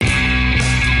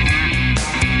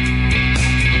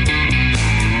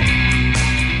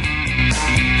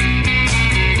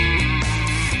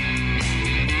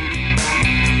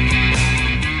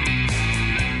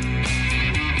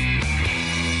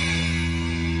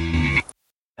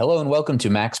Hello and welcome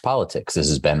to Max Politics. This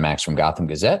is Ben Max from Gotham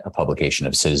Gazette, a publication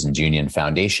of Citizens Union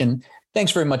Foundation.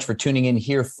 Thanks very much for tuning in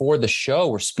here for the show.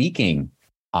 We're speaking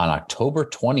on October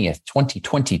 20th,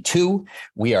 2022.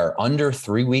 We are under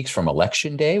 3 weeks from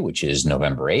Election Day, which is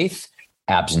November 8th.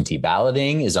 Absentee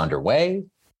balloting is underway.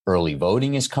 Early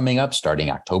voting is coming up starting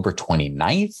October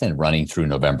 29th and running through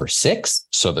November 6th.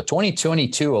 So the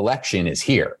 2022 election is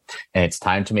here, and it's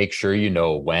time to make sure you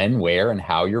know when, where, and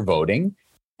how you're voting,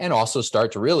 and also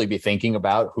start to really be thinking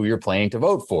about who you're planning to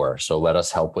vote for. So let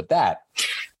us help with that.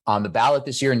 On the ballot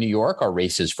this year in New York are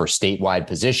races for statewide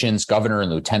positions, governor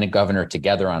and lieutenant governor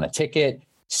together on a ticket,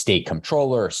 state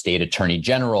comptroller, state attorney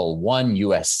general, one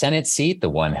U.S. Senate seat,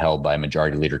 the one held by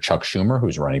Majority Leader Chuck Schumer,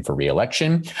 who's running for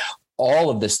re-election,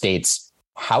 all of the state's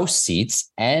House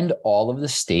seats, and all of the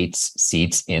state's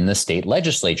seats in the state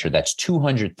legislature. That's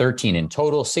 213 in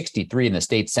total, 63 in the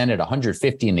state Senate,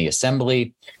 150 in the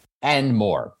Assembly, and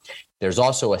more. There's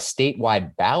also a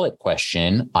statewide ballot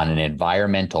question on an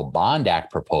Environmental Bond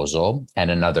Act proposal and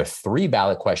another 3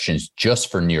 ballot questions just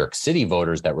for New York City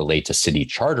voters that relate to city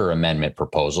charter amendment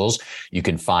proposals. You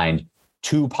can find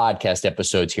 2 podcast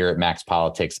episodes here at Max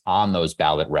Politics on those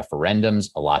ballot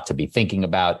referendums. A lot to be thinking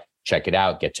about. Check it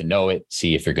out, get to know it,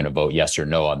 see if you're going to vote yes or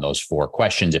no on those 4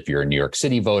 questions if you're a New York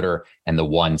City voter, and the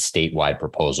 1 statewide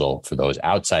proposal for those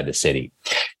outside the city.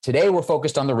 Today, we're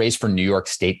focused on the race for New York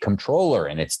State Comptroller,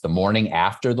 and it's the morning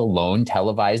after the lone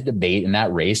televised debate in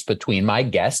that race between my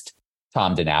guest,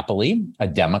 Tom DiNapoli, a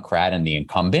Democrat and the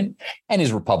incumbent, and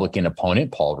his Republican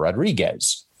opponent, Paul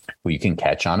Rodriguez, who you can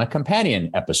catch on a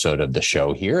companion episode of the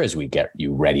show here as we get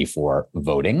you ready for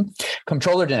voting.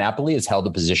 Comptroller DiNapoli has held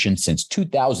the position since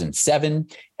 2007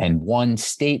 and won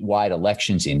statewide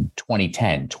elections in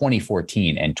 2010,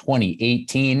 2014, and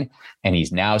 2018. And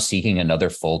he's now seeking another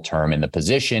full term in the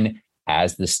position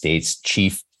as the state's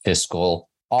chief fiscal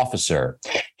officer.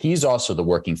 He's also the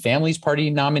Working Families Party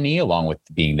nominee, along with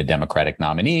being the Democratic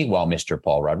nominee, while Mr.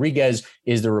 Paul Rodriguez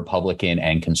is the Republican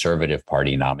and Conservative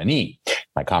Party nominee.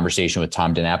 My conversation with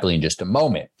Tom DiNapoli in just a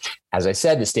moment. As I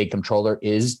said, the state comptroller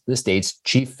is the state's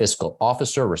chief fiscal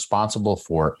officer, responsible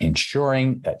for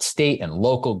ensuring that state and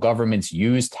local governments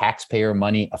use taxpayer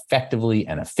money effectively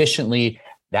and efficiently.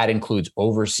 That includes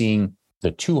overseeing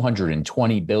the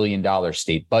 $220 billion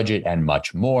state budget and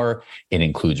much more. It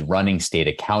includes running state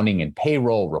accounting and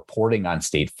payroll, reporting on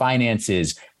state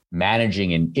finances,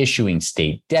 managing and issuing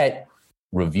state debt,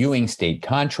 reviewing state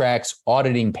contracts,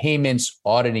 auditing payments,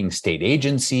 auditing state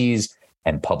agencies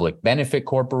and public benefit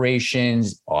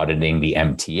corporations, auditing the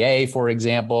MTA, for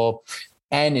example,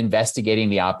 and investigating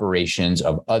the operations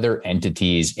of other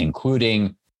entities,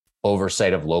 including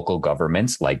oversight of local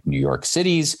governments like New York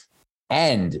City's.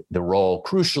 And the role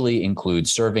crucially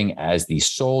includes serving as the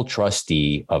sole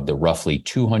trustee of the roughly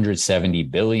 $270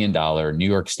 billion New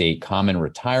York State Common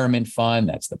Retirement Fund,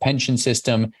 that's the pension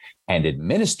system, and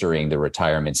administering the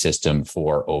retirement system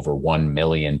for over 1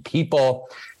 million people.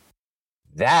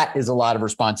 That is a lot of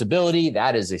responsibility.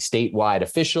 That is a statewide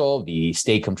official. The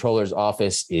state comptroller's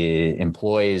office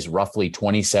employs roughly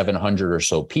 2,700 or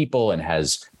so people and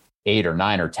has 8 or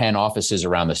 9 or 10 offices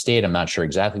around the state. I'm not sure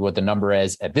exactly what the number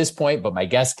is at this point, but my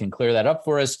guest can clear that up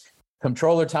for us.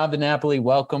 Comptroller Tom DiNapoli,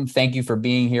 welcome. Thank you for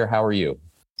being here. How are you?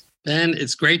 Ben,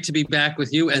 it's great to be back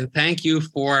with you, and thank you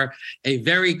for a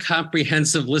very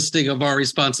comprehensive listing of our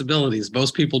responsibilities.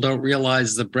 Most people don't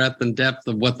realize the breadth and depth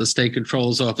of what the State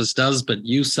Comptroller's Office does, but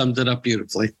you summed it up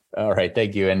beautifully. All right,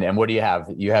 thank you. And what do you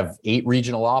have? You have 8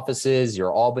 regional offices.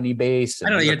 You're Albany based. I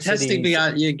don't know. You're testing me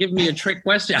out. You give me a trick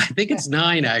question. I think it's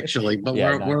 9 actually, but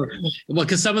we're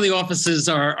because some of the offices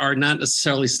are not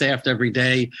necessarily staffed every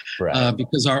day, right,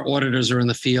 because our auditors are in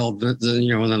the field, and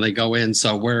then they go in.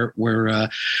 So we're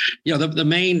the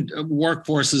main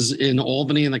workforce is in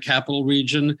Albany in the capital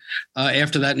region.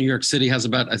 After that, New York City has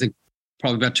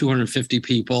probably about 250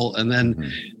 people. And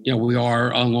then, we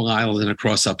are on Long Island and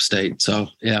across upstate. So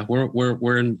yeah,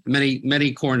 we're in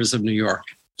many corners of New York.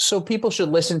 So people should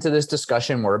listen to this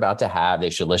discussion we're about to have.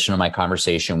 They should listen to my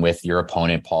conversation with your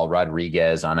opponent, Paul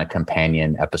Rodriguez, on a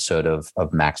companion episode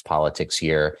of Max Politics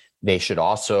here. They should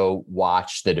also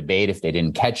watch the debate if they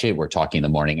didn't catch it. We're talking the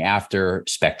morning after.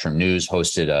 Spectrum News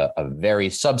hosted a very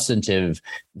substantive,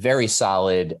 very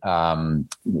solid,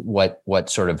 what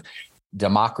sort of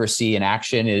democracy in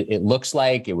action it looks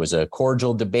like. It was a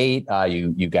cordial debate.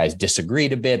 You guys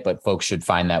disagreed a bit, but folks should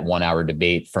find that 1-hour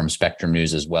debate from Spectrum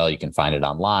News as well. You can find it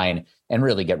online and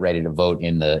really get ready to vote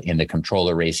in the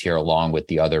comptroller race here, along with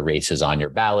the other races on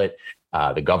your ballot.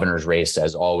 The governor's race,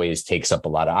 as always, takes up a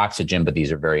lot of oxygen, but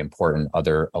these are very important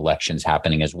other elections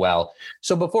happening as well.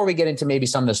 So before we get into maybe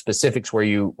some of the specifics where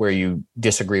you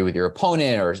disagree with your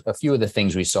opponent or a few of the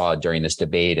things we saw during this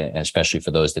debate, and especially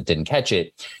for those that didn't catch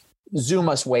it, zoom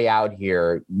us way out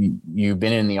here. You've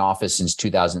been in the office since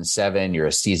 2007. You're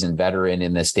a seasoned veteran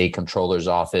in the state controller's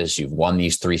office. You've won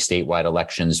these 3 statewide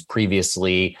elections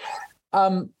previously.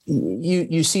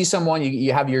 You see someone,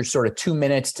 you have your sort of 2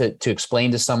 minutes to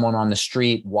explain to someone on the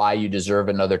street why you deserve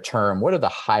another term. What are the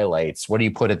highlights? What do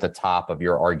you put at the top of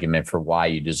your argument for why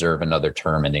you deserve another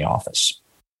term in the office?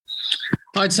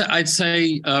 I'd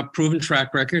say proven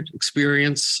track record,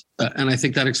 experience, and I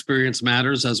think that experience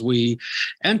matters as we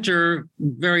enter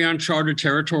very uncharted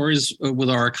territories with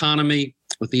our economy,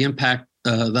 with the impact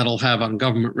that'll have on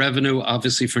government revenue,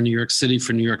 obviously for New York City,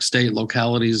 for New York State,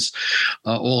 localities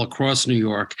all across New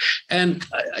York. And,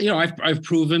 I've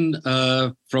proven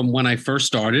from when I first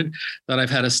started that I've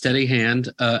had a steady hand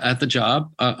at the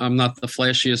job. I'm not the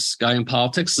flashiest guy in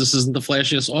politics. This isn't the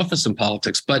flashiest office in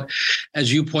politics. But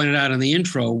as you pointed out in the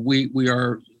intro, we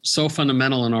are so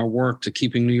fundamental in our work to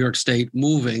keeping New York State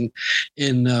moving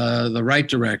in the right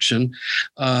direction.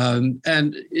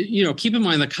 And keep in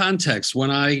mind the context.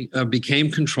 When I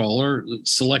became controller,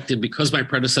 selected because my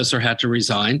predecessor had to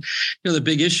resign, the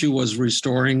big issue was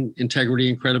restoring integrity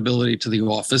and credibility to the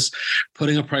office,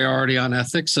 putting a priority on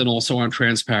ethics and also on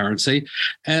transparency.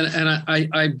 And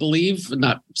I believe,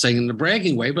 not saying in a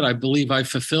bragging way, but I believe I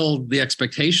fulfilled the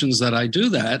expectations that I do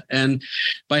that. And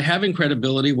by having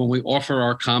credibility when we offer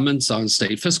our comments on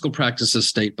state fiscal practices,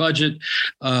 state budget,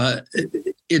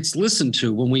 it's listened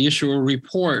to when we issue a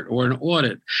report or an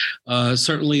audit.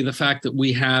 Certainly the fact that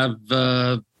we have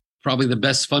probably the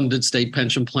best funded state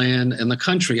pension plan in the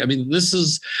country. I mean, this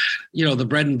is, the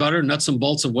bread and butter, nuts and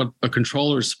bolts of what a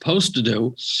controller is supposed to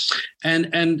do.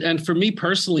 And for me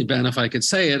personally, Ben, if I could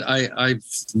say it, I've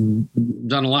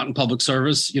done a lot in public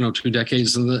service, 2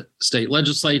 decades in the state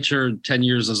legislature, 10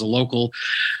 years as a local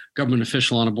government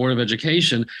official on a board of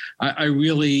education. I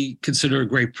really consider a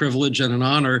great privilege and an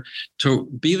honor to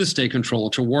be the state controller,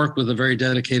 to work with the very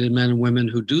dedicated men and women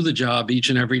who do the job each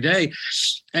and every day.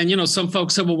 And, some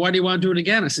folks said, well, why do you want to do it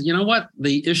again? I said, you know what?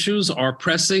 The issues are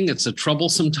pressing. It's a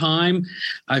troublesome time.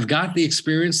 I've got the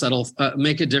experience that'll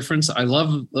make a difference. I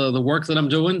love the work that I'm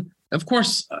doing. Of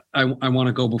course, I want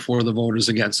to go before the voters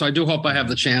again. So I do hope I have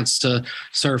the chance to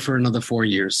serve for another 4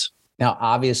 years. Now,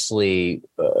 obviously,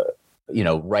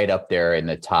 right up there in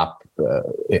the top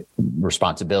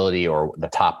responsibility, or the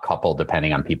top couple,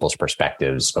 depending on people's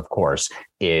perspectives, of course,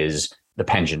 is the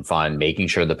pension fund, making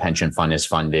sure the pension fund is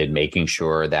funded, making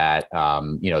sure that,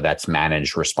 that's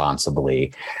managed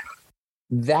responsibly.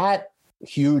 That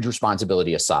huge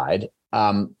responsibility aside,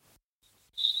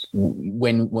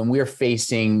 when we're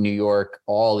facing New York,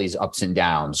 all these ups and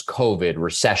downs, COVID,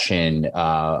 recession,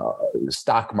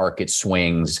 stock market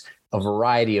swings, a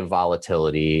variety of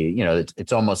volatility,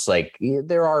 it's almost like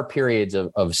there are periods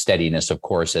of steadiness, of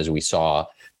course, as we saw,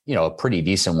 a pretty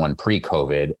decent one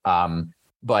pre-COVID.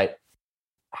 But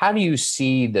how do you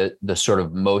see the sort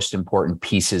of most important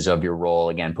pieces of your role,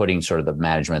 again, putting sort of the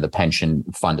management of the pension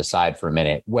fund aside for a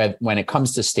minute, when it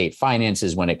comes to state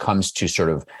finances, when it comes to sort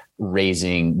of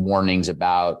raising warnings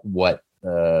about what,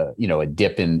 a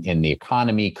dip in the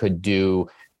economy could do?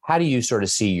 How do you sort of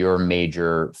see your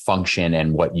major function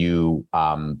and what you,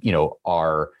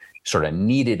 are sort of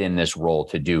needed in this role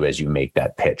to do as you make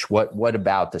that pitch? What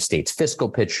about the state's fiscal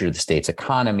picture, the state's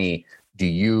economy, do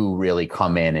you really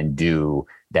come in and do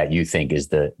that you think is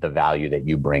the value that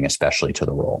you bring, especially to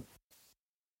the role?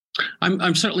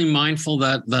 I'm certainly mindful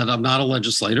that I'm not a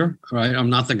legislator, right? I'm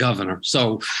not the governor.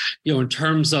 So, in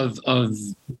terms of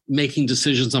making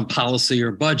decisions on policy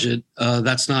or budget,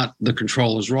 that's not the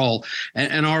controller's role.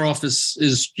 And our office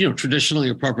is, traditionally,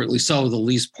 appropriately so, the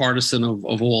least partisan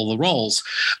of all the roles.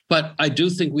 But I do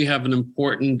think we have an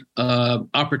important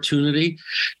opportunity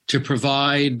to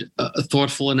provide a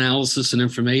thoughtful analysis and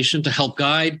information to help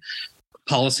guide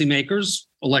policymakers,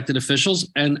 elected officials,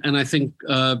 and I think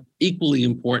equally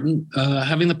important,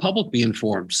 having the public be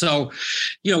informed. So,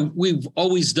 we've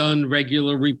always done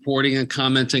regular reporting and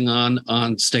commenting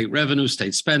on state revenue,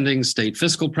 state spending, state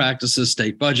fiscal practices,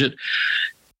 state budget.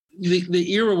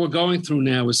 The era we're going through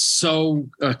now is so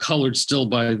colored still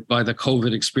by the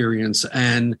COVID experience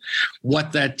and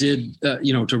what that did,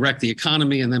 to wreck the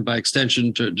economy, and then by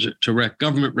extension to wreck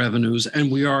government revenues.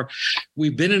 And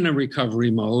we've been in a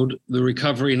recovery mode. The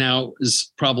recovery now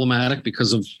is problematic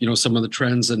because of some of the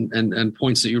trends and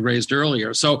points that you raised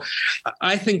earlier. So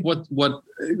I think what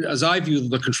as I view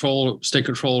the state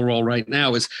controller role right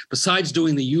now is, besides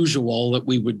doing the usual that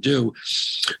we would do,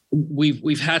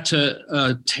 we've had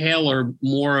to tailor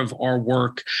more of our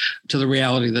work to the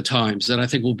reality of the times, and I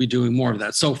think we'll be doing more of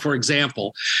that. So, for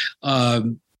example,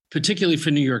 particularly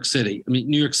for New York City. I mean,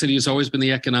 New York City has always been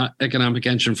the economic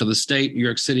engine for the state. New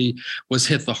York City was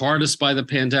hit the hardest by the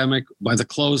pandemic, by the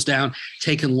close down,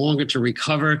 taken longer to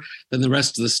recover than the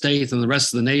rest of the state and the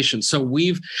rest of the nation. So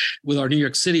we've, with our New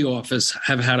York City office,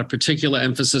 have had a particular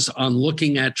emphasis on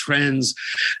looking at trends,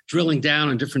 drilling down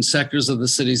in different sectors of the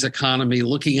city's economy,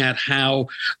 looking at how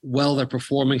well they're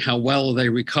performing, how well are they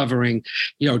recovering,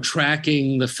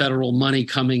 tracking the federal money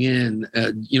coming in,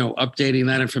 updating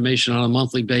that information on a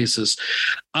monthly basis.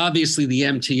 Obviously, the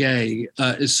MTA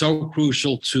is so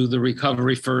crucial to the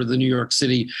recovery for the New York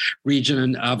City region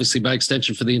and obviously by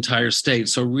extension for the entire state.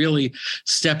 So really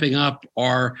stepping up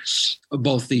our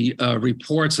both the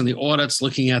reports and the audits,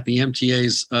 looking at the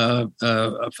MTA's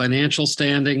financial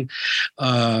standing,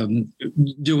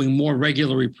 doing more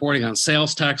regular reporting on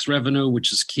sales tax revenue,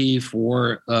 which is key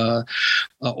for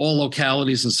all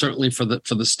localities and certainly for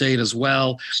the state as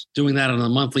well, doing that on a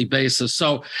monthly basis.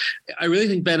 So I really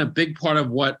think, Ben, a big part of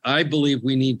what I believe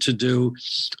we need to do,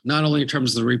 not only in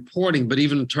terms of the reporting, but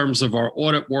even in terms of our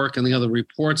audit work and the other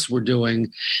reports we're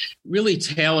doing, really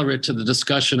tailor it to the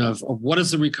discussion of what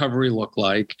does the recovery look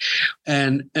like.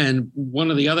 And one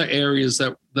of the other areas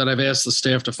that I've asked the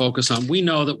staff to focus on, we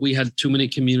know that we had too many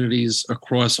communities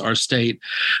across our state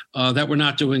that were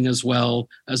not doing as well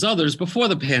as others before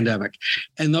the pandemic.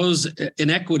 And those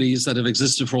inequities that have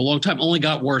existed for a long time only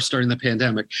got worse during the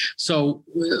pandemic. So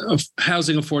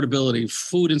housing affordability,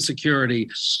 food insecurity,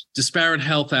 disparate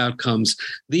health outcomes,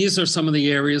 these are some of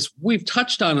the areas we've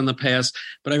touched on in the past,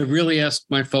 but I've really asked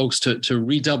my folks to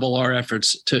redouble our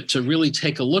efforts to really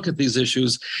take a look at these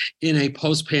issues in a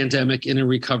post-pandemic, in a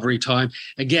recovery time.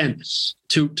 Again,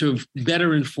 to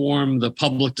better inform the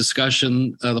public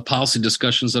discussion, the policy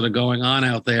discussions that are going on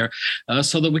out there,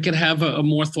 so that we can have a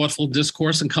more thoughtful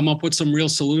discourse and come up with some real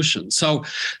solutions. So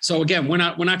again, we're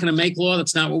not going to make law.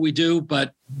 That's not what we do,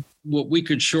 but what we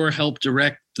could sure help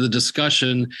direct the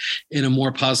discussion in a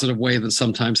more positive way than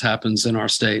sometimes happens in our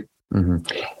state. Mm-hmm.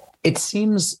 It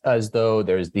seems as though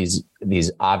there's these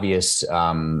obvious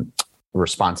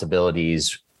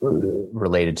responsibilities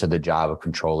related to the job of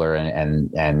controller,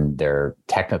 and they're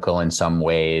technical in some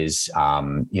ways.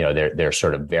 They're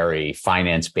sort of very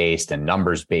finance based and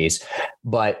numbers based,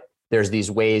 but there's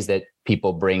these ways that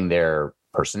people bring their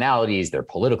personalities, their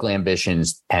political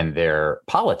ambitions, and their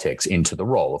politics into the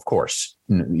role. Of course,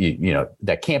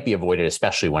 that can't be avoided,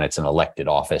 especially when it's an elected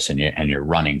office and you're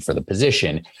running for the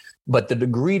position. But the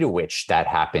degree to which that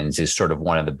happens is sort of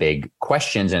one of the big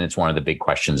questions, and it's one of the big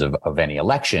questions of any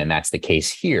election. That's the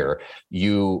case here.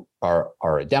 You are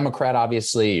a Democrat,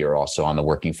 obviously. You're also on the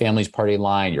Working Families Party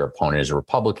line. Your opponent is a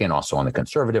Republican, also on the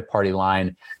Conservative Party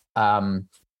line.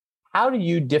 How do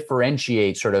you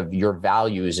differentiate sort of your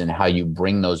values and how you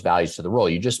bring those values to the role?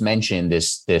 You just mentioned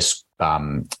this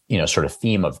sort of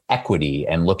theme of equity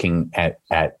and looking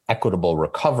at equitable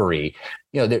recovery.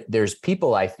 There's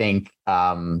people, I think,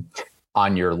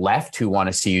 on your left who want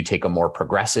to see you take a more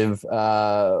progressive,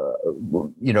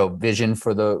 vision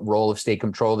for the role of state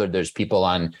comptroller. There's people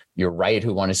on your right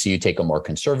who want to see you take a more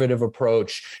conservative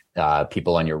approach.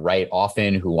 People on your right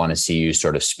often who want to see you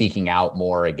sort of speaking out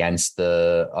more against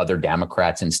the other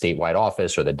Democrats in statewide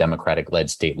office or the Democratic-led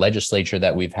state legislature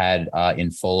that we've had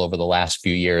in full over the last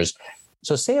few years.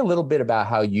 So say a little bit about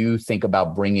how you think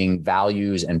about bringing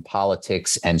values and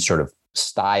politics and sort of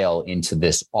style into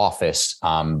this office,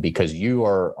 because you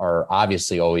are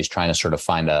obviously always trying to sort of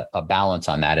find a balance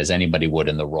on that, as anybody would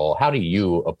in the role. How do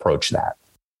you approach that?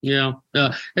 Yeah,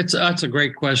 that's a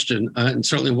great question, and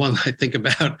certainly one I think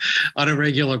about on a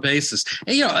regular basis.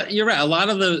 And, you're right. A lot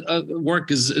of the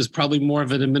work is probably more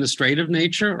of an administrative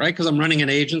nature, right? Because I'm running an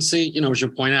agency. As you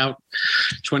point out,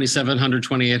 2,700,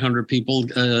 2,800 people,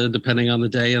 depending on the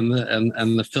day and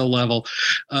the fill level.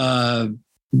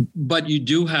 But you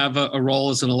do have a role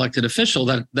as an elected official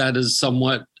that is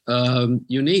somewhat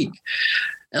unique.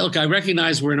 Look, I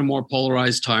recognize we're in a more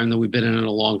polarized time than we've been in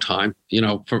a long time.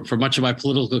 For much of my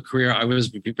political career, I was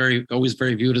always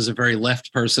very viewed as a very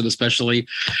left person, especially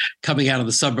coming out of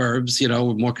the suburbs, a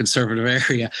more conservative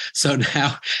area. So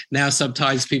now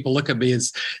sometimes people look at me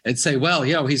and say, well,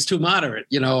 he's too moderate,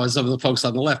 as some of the folks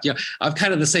on the left. I'm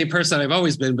kind of the same person I've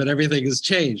always been, but everything has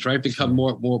changed, right? Become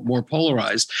more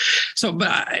polarized. So, but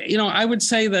I would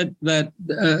say that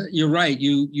you're right.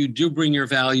 You do bring your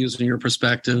values and your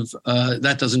perspective.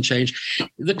 That doesn't change.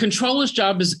 The controller's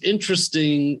job is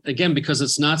interesting, again, because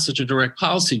it's not such a direct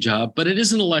policy job, but it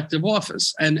is an elective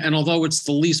office. And although it's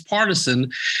the least partisan,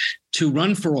 to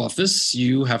run for office,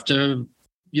 you have to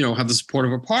have the support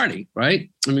of a party, right?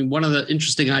 I mean, one of the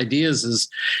interesting ideas is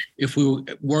if we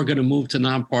were going to move to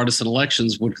nonpartisan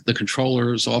elections, would the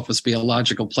controller's office be a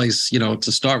logical place,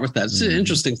 to start with that? It's an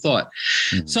interesting thought.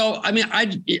 Mm-hmm. So, I mean,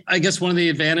 I guess one of the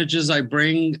advantages I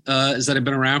bring is that I've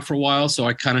been around for a while, so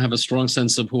I kind of have a strong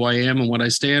sense of who I am and what I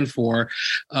stand for.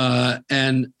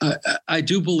 And I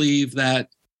do believe that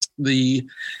the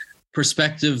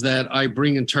perspective that I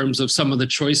bring in terms of some of the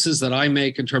choices that I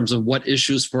make in terms of what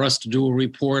issues for us to do a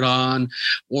report on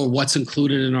or what's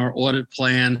included in our audit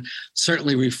plan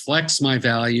certainly reflects my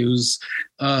values.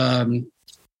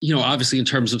 Obviously in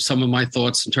terms of some of my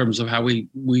thoughts in terms of how we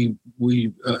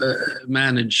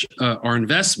manage our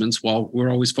investments, while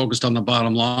we're always focused on the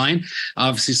bottom line.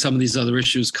 Obviously, some of these other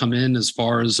issues come in as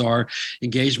far as our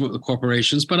engagement with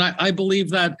corporations. But I believe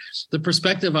that the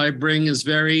perspective I bring is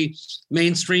very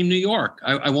mainstream New York.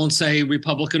 I won't say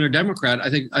Republican or Democrat. I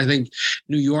think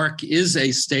New York is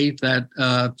a state that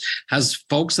has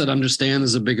folks that understand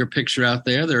there's a bigger picture out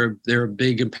there. There are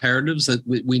big imperatives that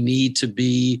we need to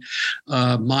be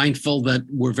mindful that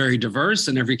we're very diverse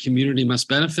and every community must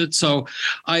benefit. So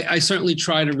I certainly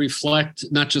try to reflect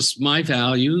not just my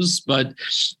values, but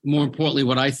more importantly,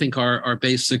 what I think are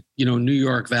basic, New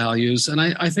York values. And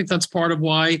I think that's part of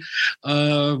why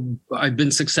I've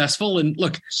been successful. And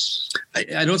look,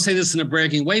 I don't say this in a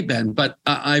bragging way, Ben, but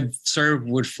I've served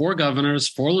with 6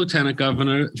 lieutenant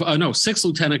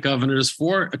governors,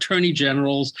 4 attorney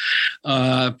generals,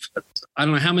 I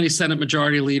don't know how many Senate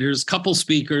majority leaders, couple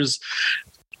speakers.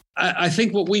 I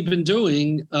think what we've been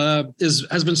doing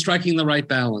has been striking the right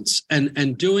balance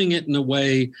and doing it in a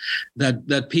way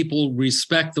that people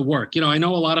respect the work. I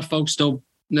know a lot of folks don't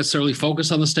necessarily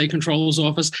focus on the state controller's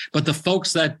office, but the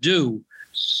folks that do,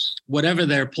 whatever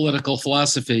their political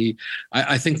philosophy,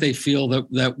 I think they feel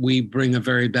that we bring a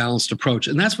very balanced approach.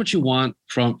 And that's what you want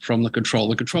from the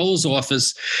controller. The controller's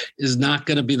office is not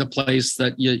going to be the place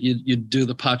that you do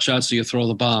the pot shots or you throw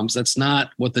the bombs. That's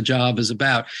not what the job is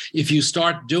about. If you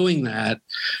start doing that,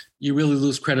 you really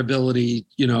lose credibility.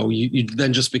 You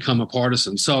then just become a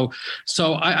partisan. So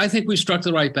I think we struck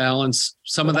the right balance.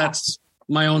 Some of that's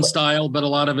my own style, but a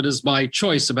lot of it is my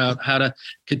choice about how to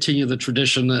continue the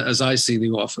tradition as I see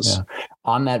the office. Yeah.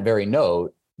 On that very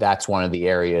note, that's one of the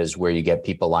areas where you get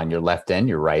people on your left and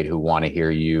your right who want to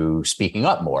hear you speaking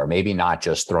up more, maybe not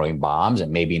just throwing bombs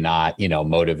and maybe not,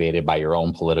 motivated by your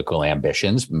own political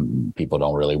ambitions. People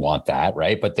don't really want that,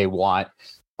 right? But they want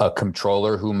a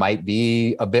controller who might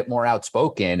be a bit more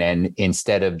outspoken and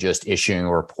instead of just issuing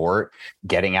a report,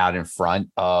 getting out in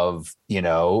front of,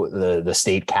 the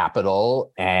state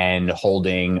capitol and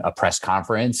holding a press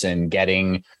conference and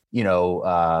getting,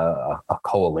 a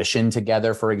coalition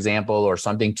together, for example, or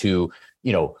something to,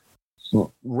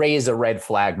 raise a red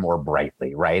flag more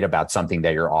brightly, right? About something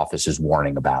that your office is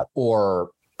warning about, or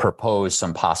propose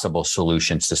some possible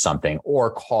solutions to something,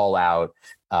 or call out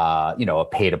a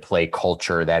pay-to-play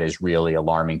culture that is really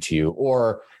alarming to you,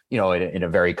 or, in a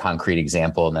very concrete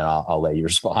example, and then I'll let you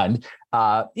respond,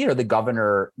 the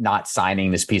governor not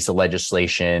signing this piece of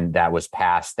legislation that was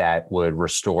passed that would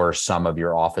restore some of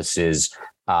your office's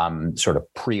sort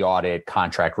of pre-audit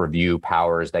contract review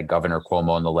powers that Governor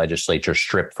Cuomo and the legislature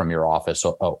stripped from your office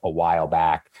a while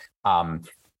back,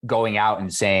 going out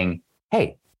and saying,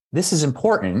 hey, this is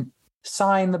important.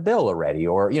 Sign the bill already,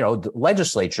 or,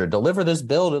 legislature, deliver this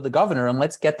bill to the governor and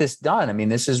let's get this done. I mean,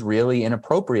 this is really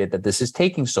inappropriate that this is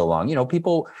taking so long.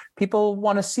 People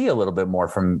want to see a little bit more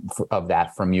of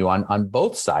that from you on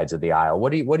both sides of the aisle. What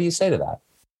do you say to that?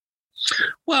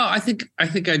 Well, I think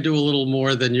I do a little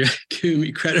more than you're giving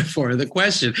me credit for. The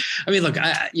question, I mean, look,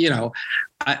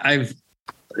 I've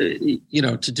to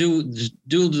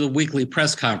do the weekly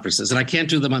press conferences, and I can't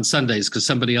do them on Sundays because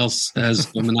somebody else has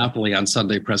a monopoly on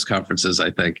Sunday press conferences,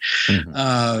 I think.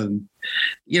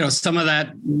 Mm-hmm. Some of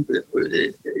that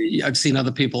I've seen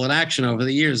other people in action over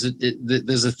the years.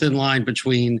 There's a thin line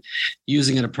between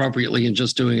using it appropriately and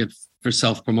just doing it for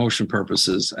self-promotion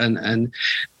purposes. And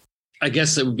I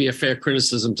guess it would be a fair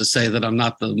criticism to say that I'm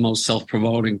not the most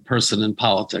self-promoting person in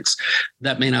politics.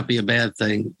 That may not be a bad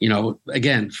thing,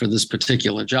 again, for this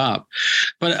particular job.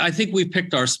 But I think I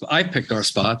picked our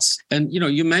spots. And,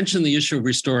 you mentioned the issue of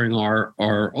restoring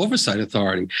our oversight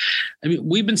authority. I mean,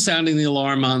 we've been sounding the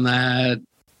alarm on that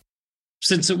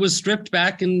since it was stripped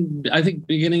back in, I think,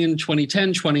 beginning in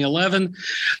 2010, 2011.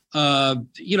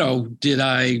 Did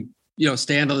I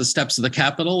stand on the steps of the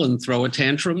Capitol and throw a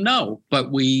tantrum? No,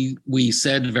 but we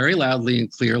said very loudly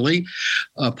and clearly,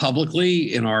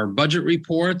 publicly in our budget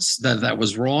reports that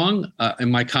was wrong.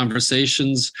 In my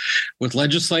conversations with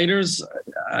legislators,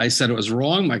 I said it was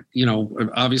wrong.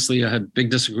 Obviously I had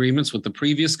big disagreements with the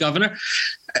previous governor.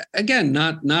 again,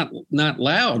 not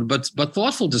loud, but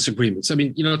thoughtful disagreements. I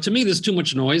mean, to me, there's too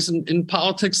much noise in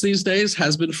politics these days,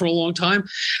 has been for a long time.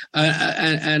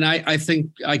 And I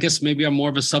think, I guess maybe I'm more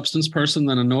of a substance person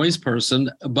than a noise person,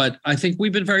 but I think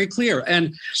we've been very clear.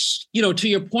 And, to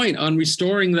your point on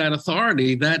restoring that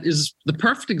authority, that is the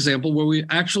perfect example where we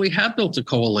actually have built a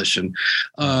coalition.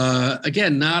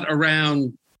 Again, not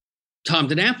around Tom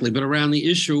DiNapoli, but around the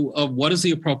issue of what is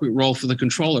the appropriate role for the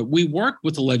controller. We worked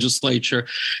with the legislature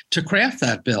to craft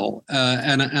that bill,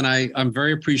 and I'm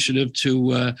very appreciative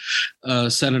to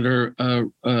Senator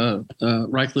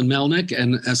Reichland Melnick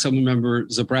and Assemblymember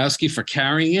Zebrowski for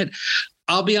carrying it.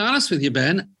 I'll be honest with you,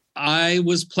 Ben. I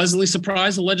was pleasantly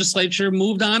surprised the legislature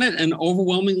moved on it, and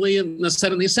overwhelmingly in the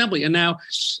Senate and the Assembly. And now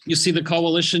you see the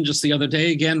coalition just the other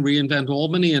day, again, Reinvent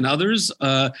Albany and others.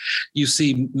 You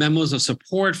see memos of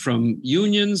support from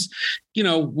unions.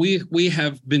 We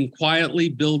have been quietly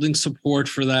building support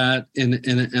for that in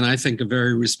I think, a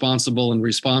very responsible and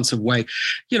responsive way.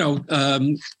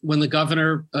 When the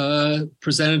governor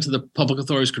presented to the Public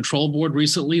Authorities Control Board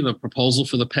recently the proposal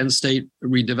for the Penn State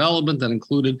redevelopment that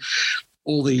included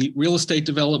all the real estate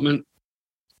development,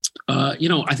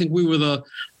 I think we were the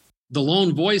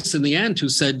lone voice in the end who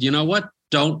said, what,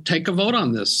 don't take a vote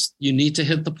on this. You need to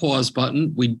hit the pause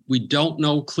button. We don't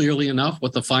know clearly enough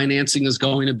what the financing is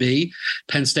going to be.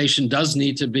 Penn Station does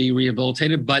need to be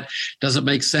rehabilitated, but does it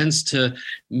make sense to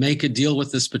make a deal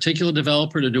with this particular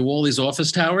developer to do all these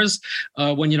office towers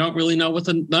when you don't really know what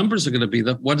the numbers are going to be?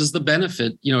 What is the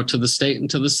benefit, to the state and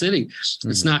to the city?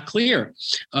 Mm-hmm. It's not clear.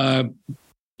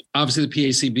 Obviously,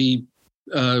 the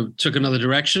PACB took another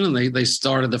direction, and they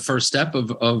started the first step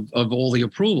of all the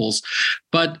approvals.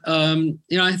 But I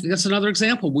think that's another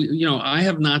example. I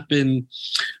have not been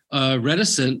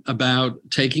reticent about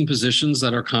taking positions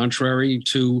that are contrary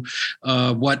to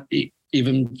what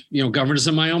even governors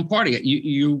in my own party.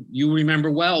 You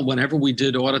remember well, whenever we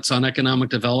did audits on economic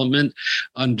development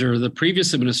under the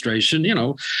previous administration,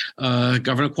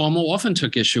 Governor Cuomo often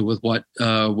took issue with what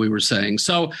we were saying.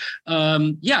 So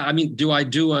do I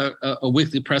do a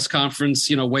weekly press conference,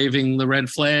 waving the red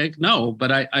flag? No,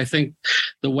 but I think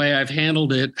the way I've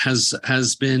handled it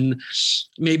has been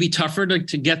maybe tougher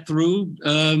to get through.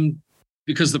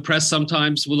 Because the press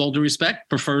sometimes, with all due respect,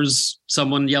 prefers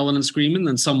someone yelling and screaming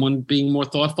than someone being more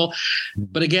thoughtful.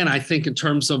 But again, I think in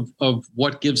terms of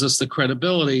what gives us the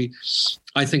credibility,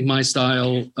 I think my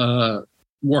style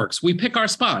works. We pick our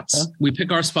spots.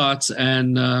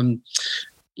 And when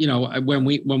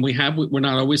we're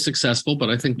not always successful, but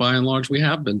I think by and large we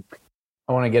have been.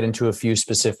 I want to get into a few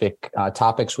specific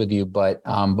topics with you, but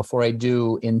before I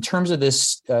do, in terms of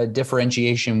this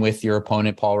differentiation with your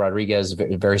opponent, Paul Rodriguez,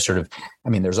 very sort of,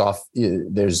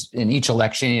 there's in each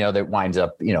election, that winds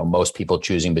up, most people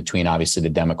choosing between obviously the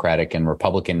Democratic and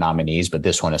Republican nominees, but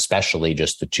this one especially,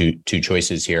 just the two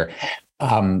choices here.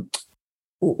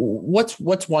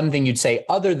 What's one thing you'd say,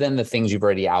 other than the things you've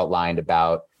already outlined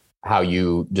about how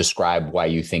you describe why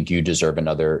you think you deserve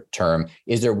another term?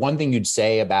 Is there one thing you'd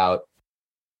say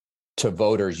to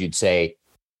voters, you'd say,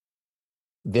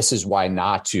 this is why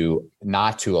not to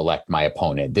elect my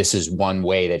opponent. This is one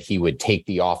way that he would take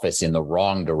the office in the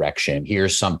wrong direction.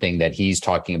 Here's something that he's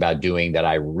talking about doing that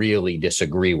I really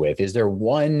disagree with. Is there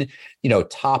one,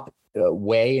 top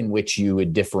way in which you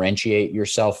would differentiate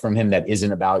yourself from him that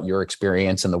isn't about your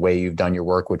experience and the way you've done your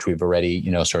work, which we've already,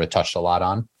 sort of touched a lot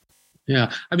on?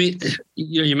 Yeah.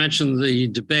 You mentioned the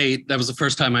debate. That was the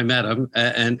first time I met him,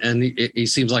 and he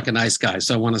seems like a nice guy.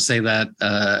 So I want to say that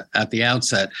at the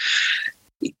outset.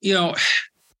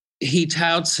 He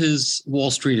touts his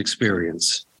Wall Street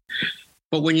experience.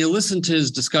 But when you listen to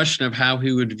his discussion of how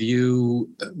he would view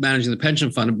managing the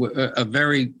pension fund, a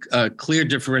very clear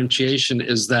differentiation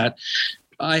is that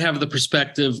I have the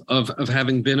perspective of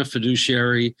having been a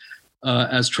fiduciary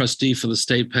as trustee for the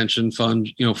state pension fund,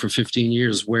 for 15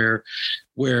 years, where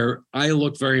I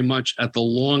look very much at the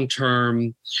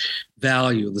long-term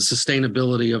value, the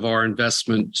sustainability of our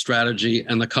investment strategy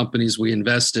and the companies we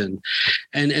invest in.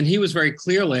 And he was very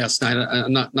clear last night.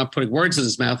 I'm not putting words in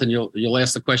his mouth, and you'll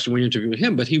ask the question when you interview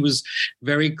him, but he was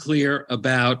very clear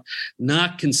about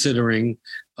not considering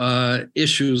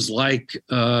issues like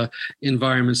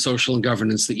environment, social, and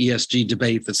governance, the ESG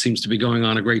debate that seems to be going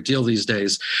on a great deal these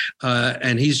days.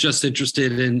 And he's just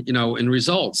interested in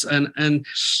results. And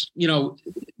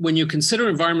when you consider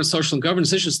environment, social, and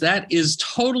governance issues, that is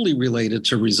totally related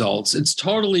to results. It's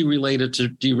totally related to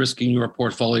de-risking your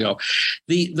portfolio.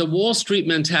 The Wall Street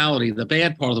mentality, the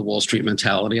bad part of the Wall Street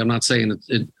mentality, I'm not saying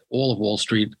it all of Wall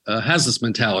Street has this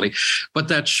mentality. But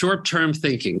that short-term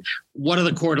thinking, what are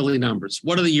the quarterly numbers?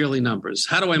 What are the yearly numbers?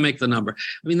 How do I make the number?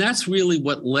 I mean, that's really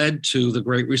what led to the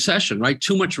Great Recession, right?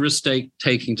 Too much risk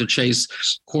taking to chase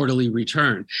quarterly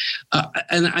return.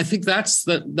 And I think that's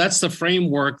the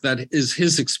framework that is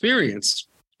his experience.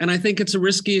 And I think it's a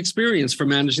risky experience for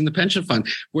managing the pension fund.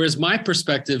 Whereas my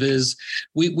perspective is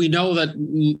we know that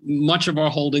much of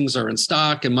our holdings are in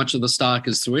stock, and much of the stock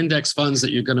is through index funds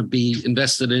that you're going to be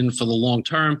invested in for the long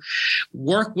term.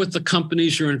 Work with the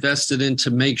companies you're invested in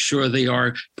to make sure they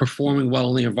are performing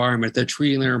well in the environment. They're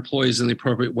treating their employees in the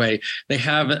appropriate way. They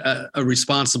have a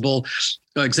responsible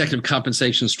executive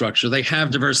compensation structure. They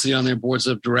have diversity on their boards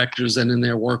of directors and in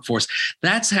their workforce.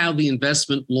 That's how the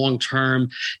investment long-term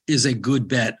is a good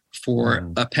bet for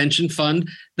a pension fund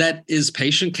that is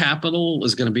patient capital,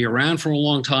 is going to be around for a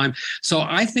long time. So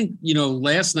I think,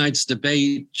 last night's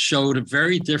debate showed a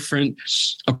very different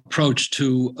approach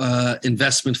to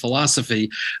investment philosophy.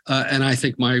 And I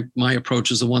think my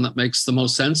approach is the one that makes the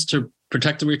most sense to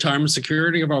protect the retirement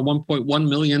security of our 1.1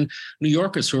 million New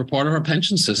Yorkers who are part of our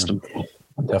pension system.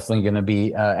 I'm definitely going to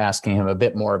be asking him a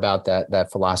bit more about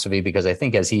that philosophy, because I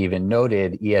think, as he even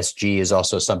noted, ESG is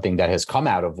also something that has come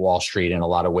out of Wall Street in a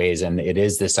lot of ways. And it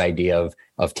is this idea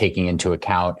of taking into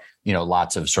account,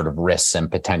 lots of sort of risks and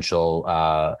potential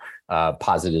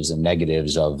positives and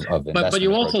negatives of investment. But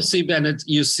you also see, Bennett,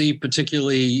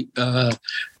 particularly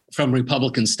from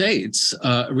Republican states,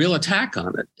 a real attack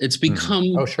on it. It's become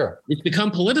It's become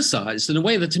politicized in a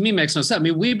way that to me makes no sense. I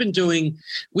mean, we've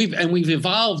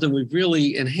evolved and we've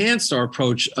really enhanced our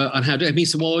approach on how to. And he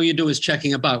said, "Well, all you do is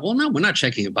checking a box." Well, no, we're not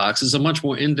checking a box. It's a much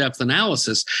more in-depth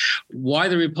analysis. Why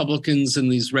the Republicans in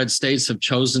these red states have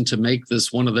chosen to make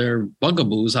this one of their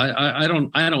bugaboos, I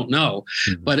don't know.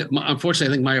 Mm-hmm. But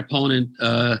unfortunately, I think my opponent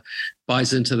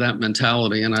buys into that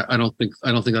mentality, and I don't think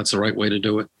that's the right way to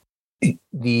do it.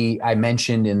 I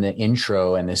mentioned in the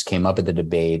intro, and this came up at the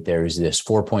debate, there's this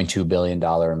 $4.2 billion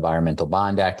Environmental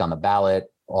Bond Act on the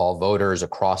ballot. All voters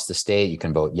across the state, you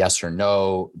can vote yes or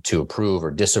no to approve or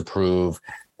disapprove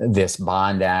this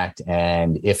bond act.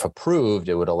 And if approved,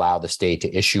 it would allow the state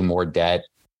to issue more debt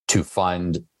to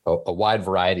fund a wide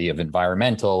variety of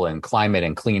environmental and climate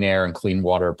and clean air and clean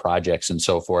water projects and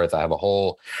so forth. I have a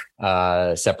whole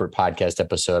separate podcast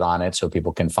episode on it, so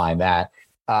people can find that.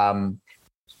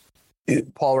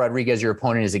 Paul Rodriguez, your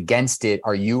opponent, is against it.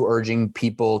 Are you urging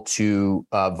people to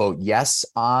vote yes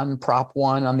on Prop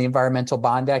 1 on the Environmental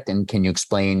Bond Act? And can you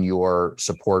explain your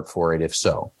support for it, if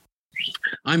so?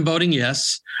 I'm voting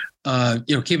yes.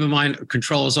 Keep in mind,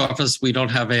 Controller's Office, we don't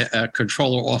have a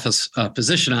Controller Office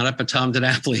position on it, but Tom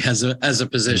DiNapoli has a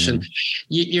position. Mm-hmm.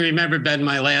 You remember, Ben,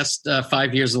 my last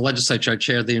 5 years in the legislature, I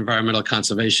chaired the Environmental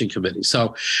Conservation Committee.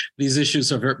 So these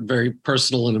issues are very, very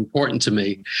personal and important to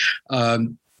me.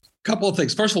 Couple of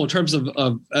things. First of all, in terms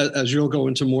of as you'll go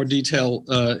into more detail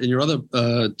in your other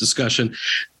discussion,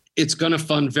 it's going to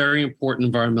fund very important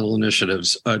environmental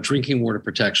initiatives, drinking water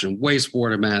protection,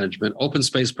 wastewater management, open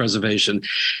space preservation,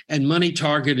 and money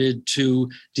targeted to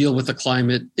deal with the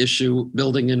climate issue,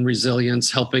 building in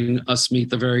resilience, helping us meet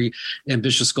the very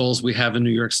ambitious goals we have in New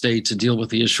York State to deal with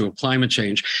the issue of climate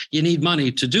change. You need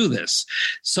money to do this.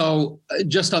 So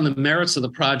just on the merits of the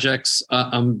projects,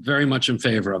 I'm very much in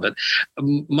favor of it.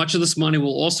 Much of this money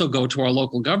will also go to our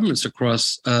local governments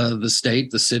across the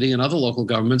state, the city, and other local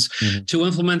governments to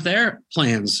implement their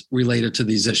plans related to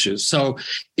these issues. So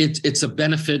it's a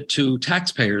benefit to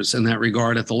taxpayers in that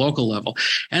regard at the local level.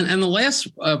 And the last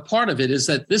part of it is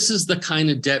that this is the kind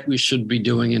of debt we should be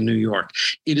doing in New York.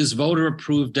 It is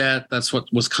voter-approved debt. That's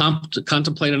what was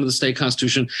contemplated under the state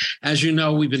constitution. As you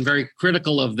know, we've been very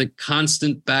critical of the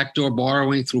constant backdoor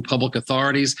borrowing through public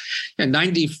authorities. And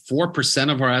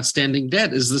 94% of our outstanding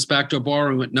debt is this backdoor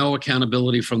borrowing with no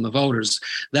accountability from the voters.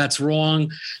 That's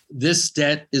wrong. This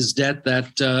debt is debt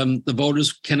that the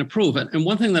voters can approve. And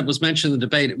one thing that was mentioned in the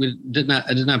debate,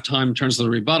 I didn't have time in terms of the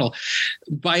rebuttal.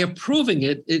 By approving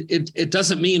it, it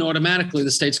doesn't mean automatically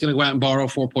the state's going to go out and borrow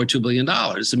 $4.2 billion.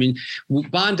 I mean,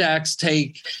 bond acts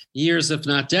take years, if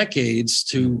not decades,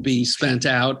 to be spent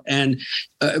out. And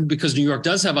because New York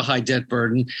does have a high debt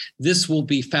burden, this will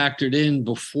be factored in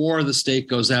before the state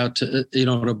goes out to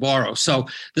borrow. So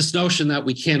this notion that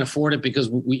we can't afford it because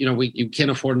you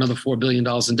can't afford another $4 billion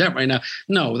in debt right now.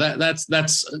 No,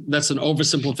 that's an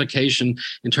oversimplification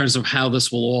in terms of how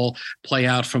this will all play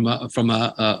out from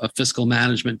a fiscal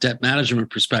management, debt management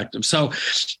perspective. So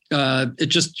it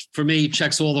just, for me,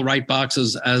 checks all the right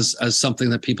boxes as something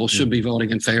that people should be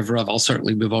voting in favor of. I'll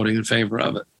certainly be voting in favor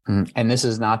of it. And this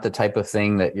is not the type of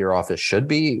thing that your office should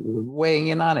be weighing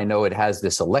in on. I know it has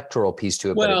this electoral piece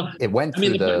to it, but it went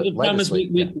through the problem is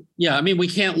we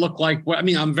can't look like,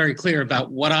 I'm very clear about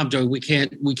what I'm doing. We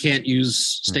can't use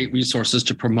state resources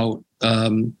to promote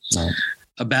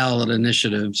a ballot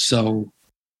initiative. So,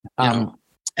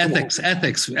 ethics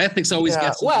always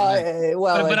gets.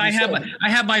 But I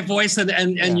have my voice,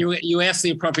 and you ask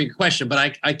the appropriate question,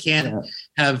 but I can't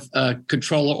have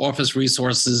controller office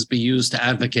resources be used to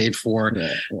advocate for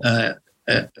an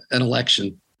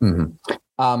election.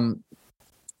 Mm-hmm.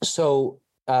 So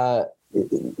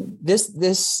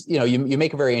this you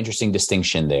make a very interesting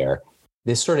distinction there.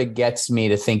 This sort of gets me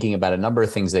to thinking about a number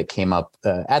of things that came up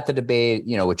at the debate,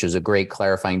 which is a great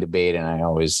clarifying debate. And I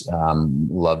always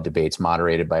love debates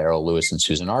moderated by Earl Lewis and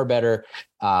Susan Arbetter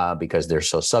because they're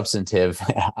so substantive.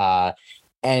 On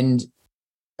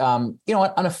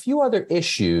a few other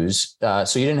issues,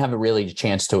 so you didn't have a really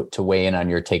chance to weigh in on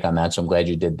your take on that. So I'm glad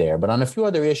you did there. But on a few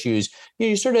other issues,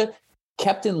 you sort of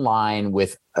kept in line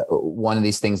with one of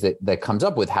these things that comes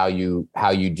up with how you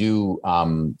do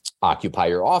occupy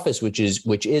your office, which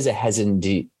is a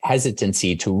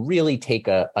hesitancy to really take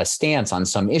a stance on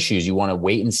some issues. You want to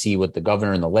wait and see what the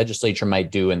governor and the legislature might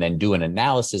do and then do an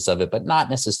analysis of it, but not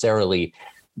necessarily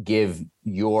give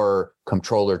your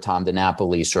comptroller, Tom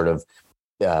DiNapoli, sort of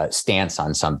stance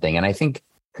on something. And I think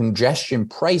congestion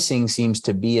pricing seems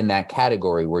to be in that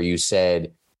category where you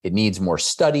said it needs more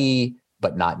study,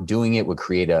 but not doing it would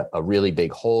create a really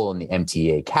big hole in the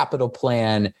MTA capital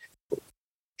plan.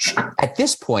 At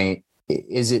this point,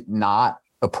 is it not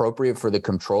appropriate for the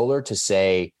comptroller to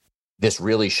say this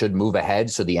really should move ahead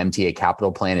so the MTA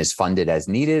capital plan is funded as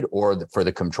needed, or for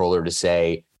the comptroller to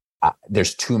say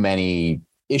there's too many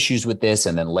issues with this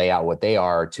and then lay out what they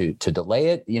are to delay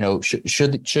it?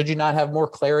 Should you not have more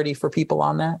clarity for people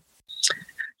on that?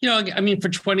 For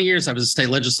 20 years, I was a state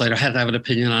legislator. I had to have an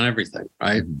opinion on everything,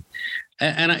 right? Mm-hmm.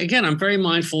 And again, I'm very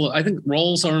mindful. I think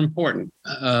roles are important.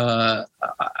 But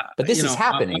this is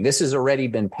happening. This has already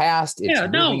been passed. It's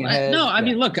moving ahead. I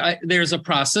mean, look, there's a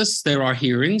process. There are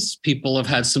hearings. People have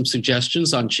had some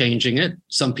suggestions on changing it.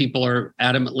 Some people are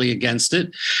adamantly against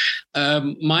it.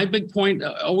 My big point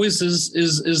always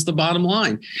is the bottom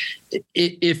line.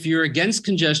 If you're against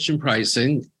congestion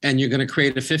pricing and you're going to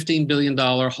create a $15 billion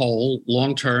hole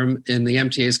long-term in the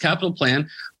MTA's capital plan,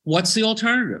 what's the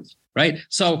alternative? Right.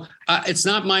 So it's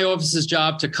not my office's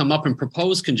job to come up and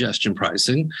propose congestion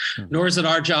pricing, nor is it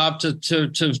our job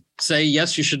to say,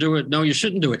 yes, you should do it. No, you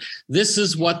shouldn't do it. This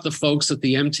is what the folks at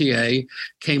the MTA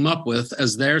came up with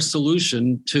as their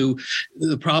solution to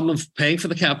the problem of paying for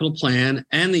the capital plan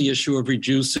and the issue of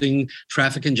reducing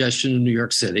traffic congestion in New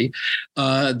York City.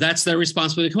 That's their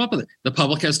responsibility to come up with it. The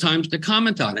public has time to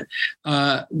comment on it.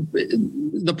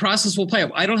 The process will play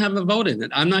out. I don't have a vote in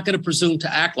it. I'm not going to presume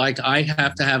to act like I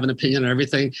have to have an opinion on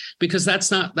everything, because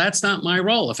that's not my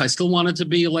role. If I still wanted to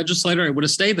be a legislator, I would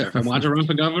have stayed there. If I wanted to run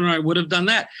for governor, I would have done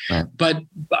that. Right. But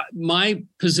my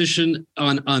position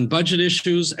on budget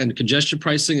issues and congestion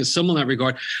pricing is similar in that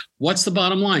regard. What's the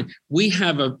bottom line? The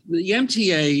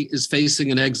MTA is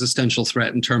facing an existential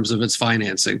threat in terms of its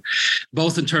financing,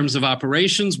 both in terms of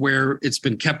operations, where it's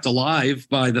been kept alive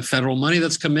by the federal money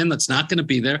that's come in that's not going to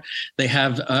be there. They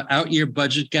have out-year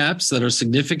budget gaps that are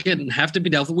significant and have to be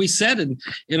dealt with. We said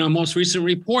in our most recent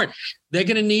report, they're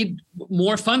going to need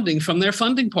more funding from their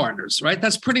funding partners, right?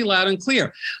 That's pretty loud and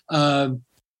clear.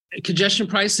 Congestion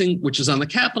pricing, which is on the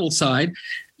capital side,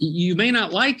 you may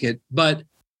not like it, but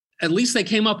at least they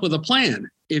came up with a plan.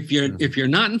 If you're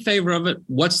not in favor of it,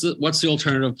 what's the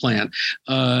alternative plan?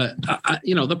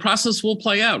 The process will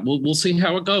play out. We'll see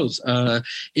how it goes.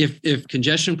 If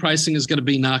congestion pricing is going to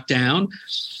be knocked down,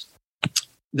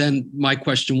 then my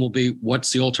question will be,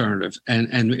 what's the alternative?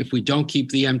 And if we don't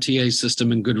keep the MTA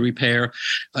system in good repair,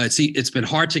 it's been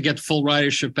hard to get full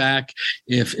ridership back.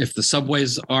 If the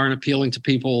subways aren't appealing to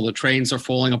people, the trains are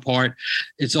falling apart,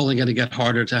 it's only going to get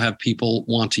harder to have people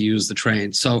want to use the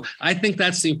train. So I think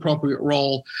that's the appropriate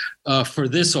role for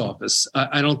this office.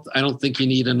 I don't think you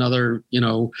need another,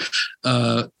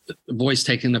 voice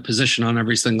taking a position on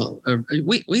every single.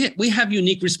 We have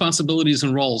unique responsibilities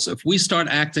and roles. If we start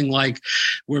acting like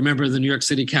we're a member of the New York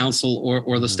City Council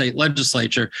or the state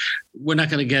legislature, we're not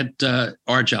going to get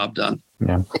our job done.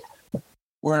 Yeah.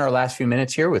 We're in our last few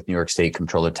minutes here with New York State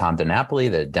Comptroller Tom DiNapoli,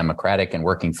 the Democratic and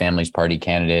Working Families Party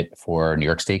candidate for New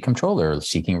York State Comptroller,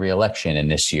 seeking re-election in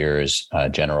this year's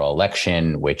general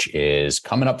election, which is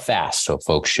coming up fast. So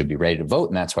folks should be ready to vote.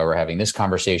 And that's why we're having this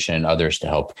conversation and others to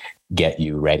help get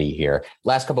you ready here.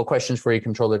 Last couple of questions for you,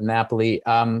 Comptroller DiNapoli.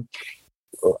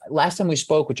 Last time we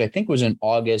spoke, which I think was in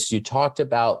August, you talked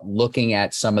about looking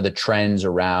at some of the trends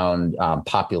around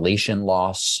population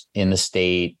loss in the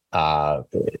state.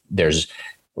 There's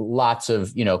lots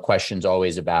of, questions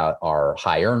always about are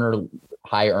high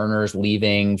earners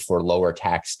leaving for lower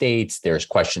tax states. There's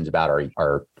questions about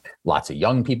are lots of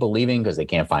young people leaving because they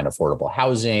can't find affordable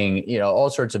housing,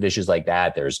 all sorts of issues like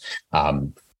that. There's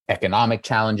economic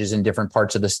challenges in different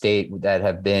parts of the state that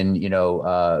have been,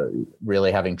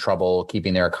 really having trouble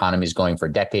keeping their economies going for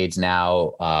decades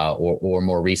now, or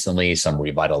more recently, some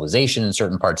revitalization in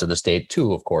certain parts of the state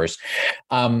too, of course.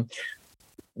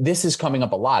 This is coming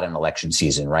up a lot in election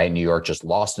season, right? New York just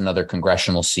lost another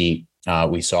congressional seat.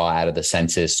 We saw out of the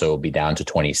census, so it'll be down to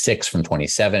 26 from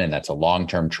 27, and that's a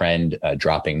long-term trend,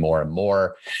 dropping more and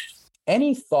more.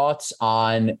 Any thoughts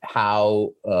on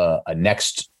how a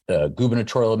next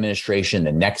gubernatorial administration,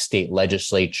 the next state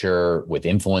legislature, with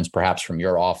influence perhaps from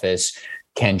your office,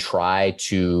 can try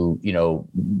to,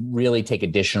 really take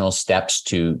additional steps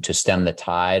to stem the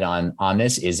tide on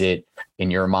this? Is it, in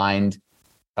your mind,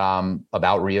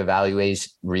 about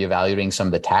reevaluating some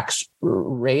of the tax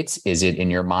rates? Is it,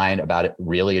 in your mind, about it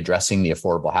really addressing the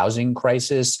affordable housing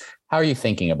crisis? How are you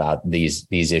thinking about these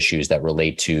issues that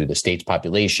relate to the state's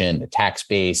population, the tax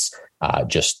base,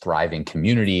 just thriving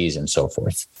communities, and so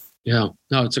forth? Yeah,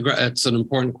 no, it's an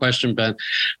important question, Ben.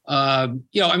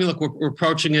 Look, we're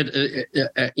approaching it,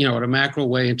 in a macro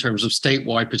way in terms of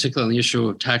statewide, particularly on the issue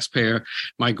of taxpayer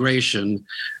migration.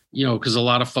 Because a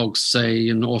lot of folks say,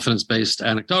 and often it's based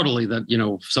anecdotally,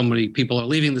 that, so many people are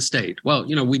leaving the state. Well,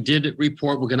 we did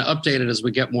report, we're going to update it as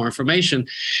we get more information.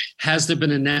 Has there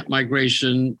been a net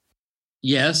migration?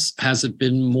 Yes. Has it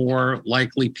been more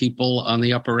likely people on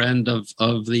the upper end of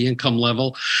the income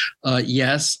level?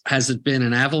 Yes. Has it been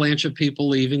an avalanche of people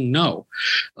leaving? No.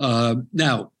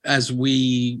 Now, as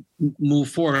we move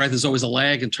forward, right, there's always a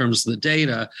lag in terms of the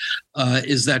data.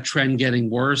 Is that trend getting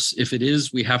worse? If it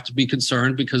is, we have to be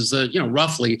concerned because,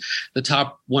 roughly the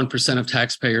top 1% of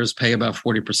taxpayers pay about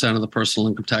 40% of the personal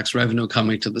income tax revenue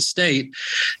coming to the state.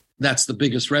 That's the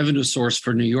biggest revenue source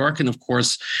for New York. And of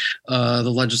course, the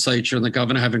legislature and the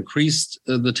governor have increased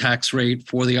the tax rate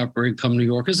for the upper income New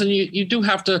Yorkers. And you do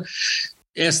have to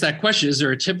ask that question. Is there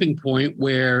a tipping point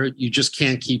where you just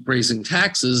can't keep raising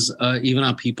taxes, even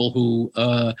on people who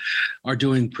are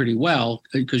doing pretty well?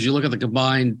 Because you look at the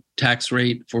combined tax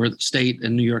rate for the state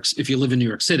and New York, if you live in New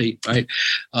York City, right,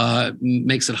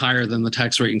 makes it higher than the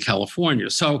tax rate in California.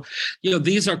 So,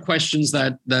 these are questions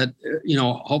that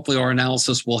hopefully our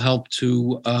analysis will help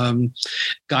to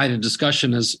guide a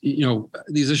discussion as,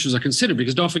 these issues are considered.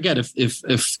 Because don't forget,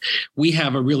 if we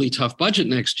have a really tough budget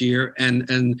next year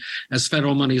and as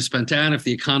federal money is spent down, if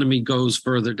the economy goes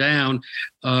further down,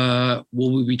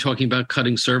 will we be talking about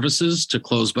cutting services to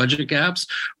close budget gaps?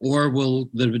 Or will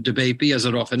the debate be, as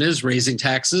it often is, raising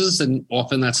taxes? And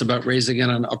often that's about raising it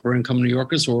on upper income New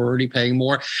Yorkers who are already paying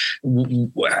more.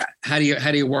 How do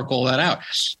you work all that out?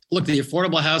 Look, the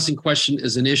affordable housing question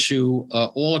is an issue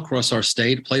all across our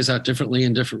state. It plays out differently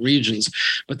in different regions,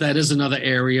 but that is another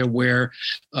area where,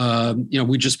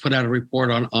 we just put out a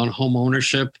report on home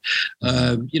ownership,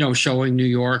 showing New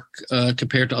York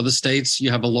compared to other states, you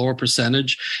have a lower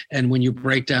percentage. And when you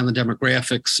break down the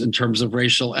demographics in terms of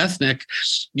racial, ethnic,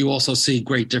 you also see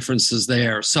great differences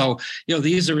there. So,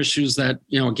 these are issues that,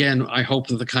 again, I hope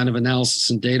that the kind of analysis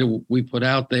and data we put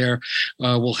out there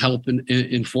will help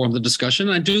inform the discussion.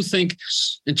 And I do think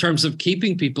in terms of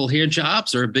keeping people here,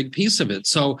 jobs are a big piece of it.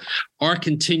 So our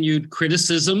continued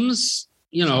criticisms,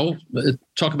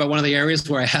 talk about one of the areas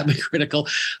where I have been critical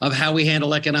of how we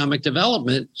handle economic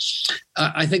development.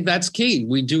 I think that's key.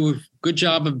 We do a good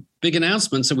job of big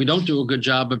announcements, and we don't do a good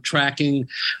job of tracking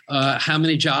how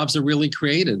many jobs are really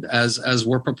created as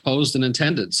were proposed and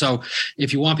intended. So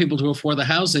if you want people to afford the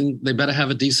housing, they better have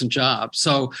a decent job.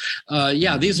 So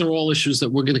these are all issues that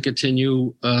we're going to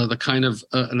continue the kind of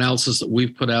analysis that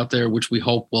we've put out there, which we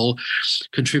hope will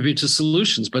contribute to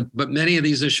solutions. But many of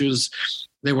these issues,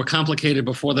 they were complicated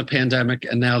before the pandemic,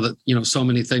 and now that so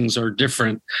many things are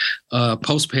different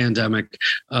post-pandemic,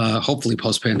 hopefully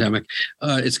post-pandemic,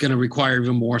 it's going to require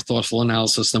even more thoughtful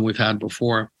analysis than we've had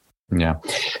before. Yeah.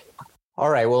 All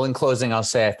right. Well, in closing, I'll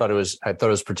say I thought it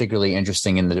was particularly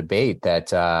interesting in the debate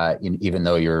that even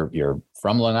though you're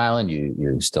from Long Island,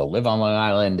 you still live on Long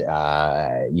Island.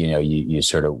 You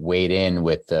sort of weighed in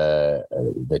with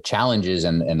the challenges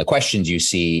and the questions you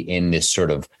see in this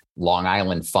sort of Long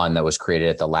Island fund that was created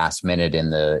at the last minute in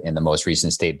the most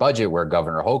recent state budget, where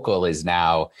Governor Hochul is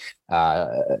now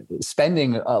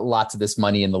spending lots of this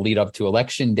money in the lead up to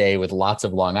Election Day with lots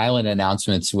of Long Island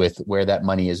announcements with where that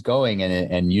money is going.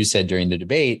 And you said during the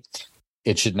debate,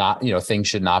 it should not, things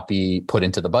should not be put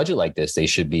into the budget like this. They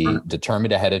should be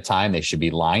determined ahead of time. They should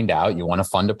be lined out. You want to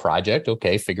fund a project,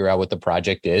 okay, figure out what the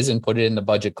project is and put it in the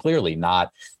budget clearly,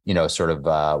 not, sort of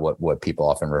what people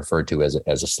often refer to as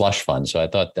a slush fund. So I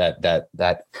thought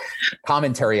that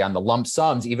commentary on the lump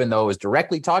sums, even though it was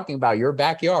directly talking about your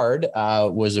backyard,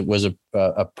 was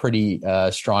a pretty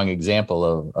strong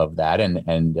example of that.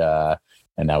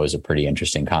 And that was a pretty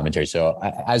interesting commentary. So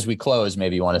as we close,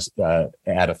 maybe you want to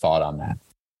add a thought on that.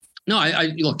 No, I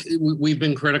look, we've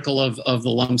been critical of the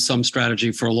lump sum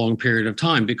strategy for a long period of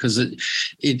time because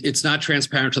it's not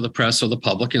transparent to the press or the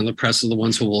public, and the press are the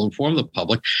ones who will inform the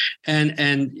public. And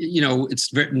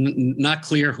it's not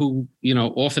clear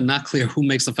often not clear who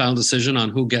makes the final decision on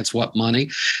who gets what money.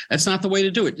 That's not the way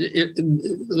to do it.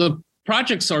 The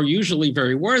projects are usually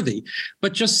very worthy,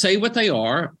 but just say what they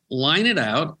are, line it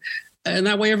out. And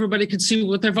that way everybody can see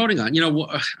what they're voting on.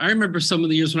 I remember some of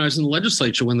the years when I was in the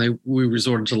legislature when we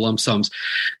resorted to lump sums.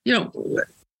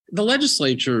 The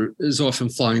legislature is often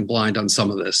flying blind on some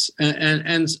of this,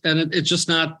 and it's just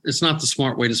not the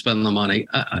smart way to spend the money.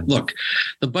 Look,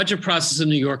 the budget process in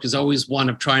New York is always one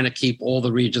of trying to keep all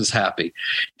the regions happy,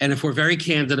 and if we're very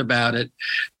candid about it,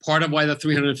 part of why the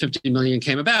 $350 million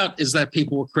came about is that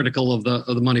people were critical of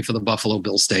the money for the Buffalo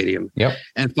Bills Stadium. Yep.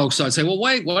 And folks started saying, "Well,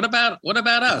 wait, what about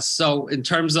us?" So in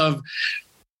terms of,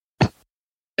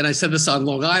 and I said this on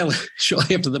Long Island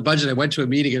shortly after the budget. I went to a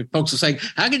meeting and folks were saying,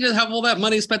 "How can you have all that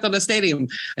money spent on the stadium?"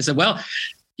 I said, "Well,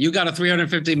 you got a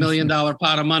 $350 million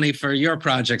pot of money for your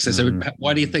projects." I said,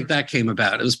 "Why do you think that came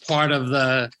about?" It was part of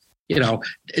the,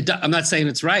 I'm not saying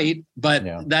it's right, but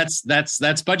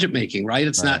that's budget making, right?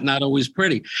 It's right. not always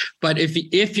pretty. But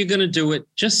if you're going to do it,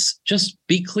 just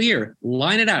be clear,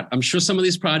 line it out. I'm sure some of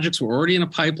these projects were already in a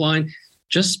pipeline.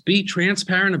 Just be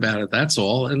transparent about it. That's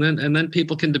all. And then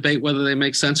people can debate whether they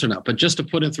make sense or not. But just to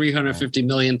put a $350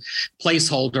 million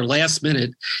placeholder last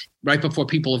minute, right before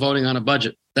people are voting on a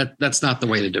budget, that's not the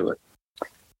way to do it.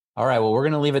 All right. Well, we're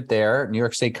going to leave it there. New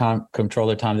York State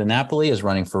Comptroller Tom DiNapoli is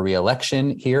running for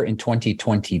re-election here in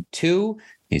 2022.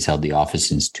 He's held the office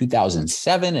since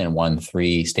 2007 and won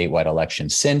 3 statewide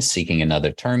elections since, seeking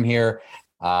another term here.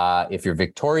 If you're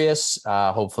victorious,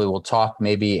 hopefully we'll talk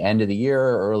maybe end of the year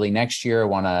or early next year. I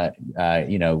want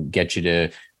to, get you to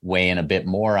weigh in a bit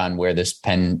more on where this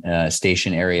Penn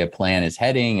Station area plan is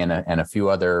heading and a few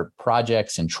other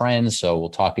projects and trends. So we'll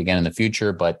talk again in the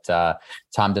future. But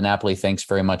Tom DiNapoli, thanks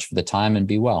very much for the time and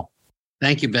be well.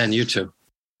 Thank you, Ben. You too.